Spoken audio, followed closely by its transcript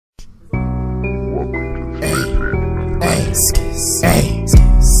Hey,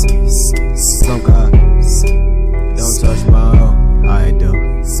 Slump God, don't touch my hoe. I do.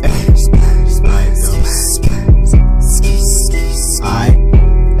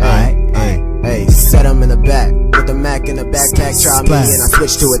 Hey, set him in the back with the Mac in the backpack. Try me and I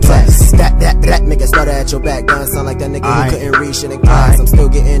switch to attack. That make it stutter at your back. Gun sound like that nigga who couldn't reach in class. I'm still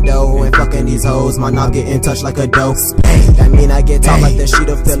getting dough and fucking these hoes. My knob getting touched like a dope. That mean I get tall like the sheet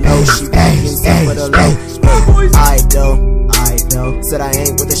of pillow. She fucking stuff with a low. I do. Said I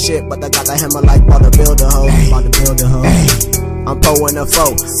ain't with the shit, but I got the hammer like about to build a hoe. I'm pulling a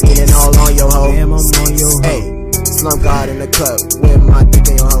foe, getting all on your hoe. Hey, Slump God in the cut with my dick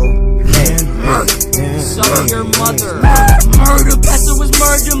in your hoe. Suck your mother. Murder, Pastor was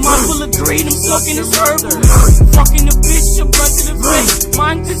murder. Mine full of greed, I'm soaking his herbal. Fucking a bitch, I'm front to the face.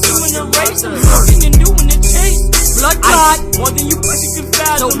 Mine just doing a race, I'm fucking and doing a chase. Blood clot, more than you pussy can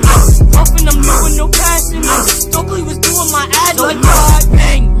fathom. Puffin', I'm doing no passion. Stokely was doing my ad. Blood clot,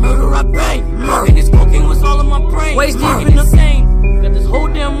 bang, murder, I bang. And this cocaine was all in my brain. Waist deep in the same. Got this whole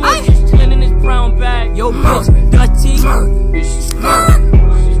damn world just chillin' in this brown bag. Yo, bitch, dirty. Bitch, she's fucked.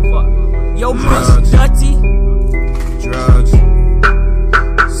 Yo, bitch, dirty. Drugs.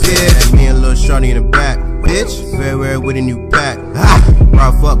 Yeah, me and Lil Shorty in the back. Bitch, very with a new pack.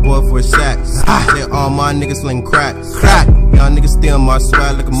 Raw fuck boy for a sack. Say all my niggas sling crack. Y'all niggas steal my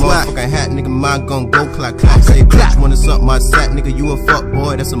swag like a motherfucking hat. Nigga, mine gon' go clack clack. Say bitch, wanna suck my sack. Nigga, you a fuck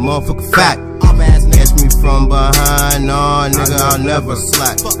boy, that's a motherfucking fact. Catch me from behind, nah, nigga, I'll never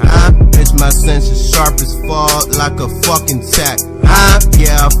slack. Bitch, my sense is sharp as fuck, like a fucking tack.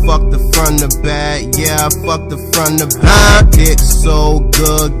 Yeah, I fuck the front the back, yeah, I fuck the front the back. Dick so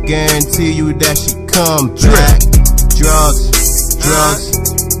good, guarantee you that she come back. Drugs,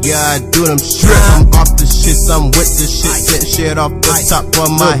 yeah, I do them strip. I'm off the shit, I'm with the shit, getting shit off the top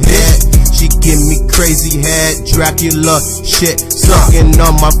of my head. She give me crazy head, Dracula shit, sucking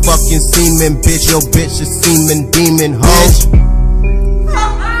on my fucking semen, bitch. Yo, bitch, a semen demon, hoe.